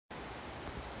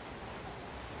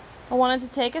I wanted to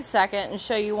take a second and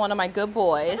show you one of my good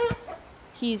boys.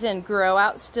 He's in grow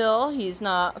out still. He's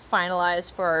not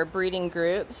finalized for our breeding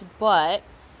groups, but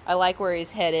I like where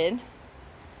he's headed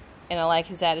and I like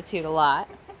his attitude a lot.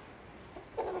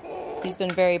 He's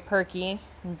been very perky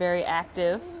and very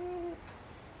active,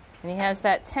 and he has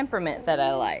that temperament that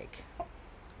I like.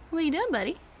 What are you doing,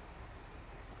 buddy?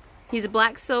 He's a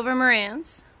black silver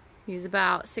Marans. He's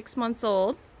about 6 months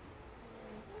old.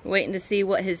 Waiting to see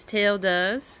what his tail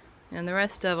does, and the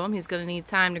rest of him he's going to need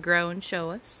time to grow and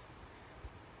show us.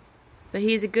 But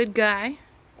he's a good guy.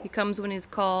 He comes when he's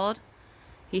called.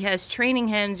 He has training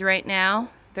hens right now.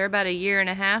 They're about 1.5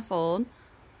 years old.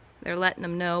 They're letting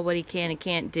him know what he can and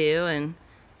can't do, and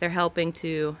they're helping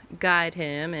to guide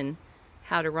him and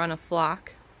how to run a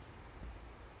flock.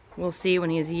 We'll see when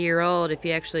he's 1 year old if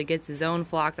he actually gets his own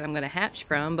flock that I'm going to hatch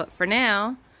from, but for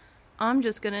now, I'm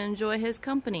just going to enjoy his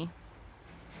company.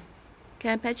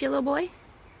 Can I pet you, little boy?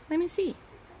 Let me see.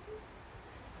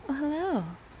 Oh, hello.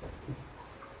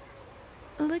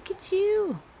 Look at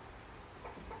you.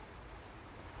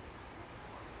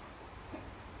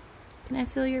 Can I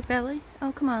feel your belly?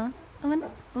 Oh, come on.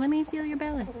 Let me feel your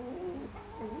belly.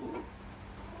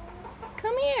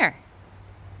 Come here.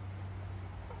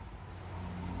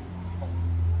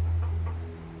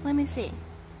 Let me see.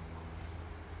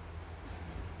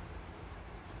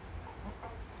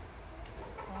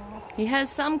 He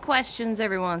has some questions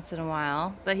every once in a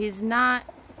while, but he's not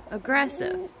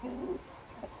aggressive.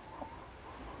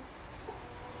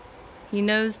 He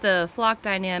knows the flock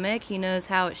dynamic. He knows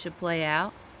how it should play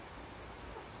out.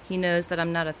 He knows that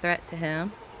I'm not a threat to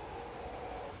him.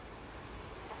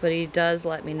 But he does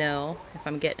let me know if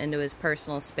I'm getting into his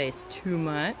personal space too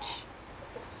much.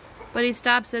 But he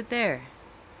stops it there.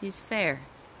 He's fair.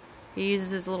 He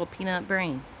uses his little peanut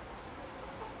brain.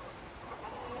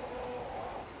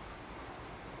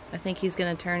 I think he's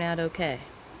gonna turn out okay.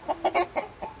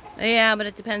 Yeah, but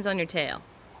it depends on your tail.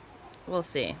 We'll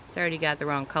see. It's already got the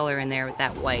wrong color in there with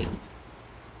that white.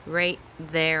 Right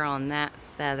there on that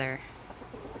feather.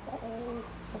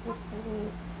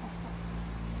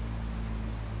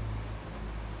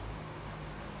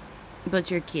 But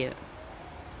you're cute.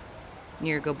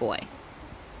 You're a good boy.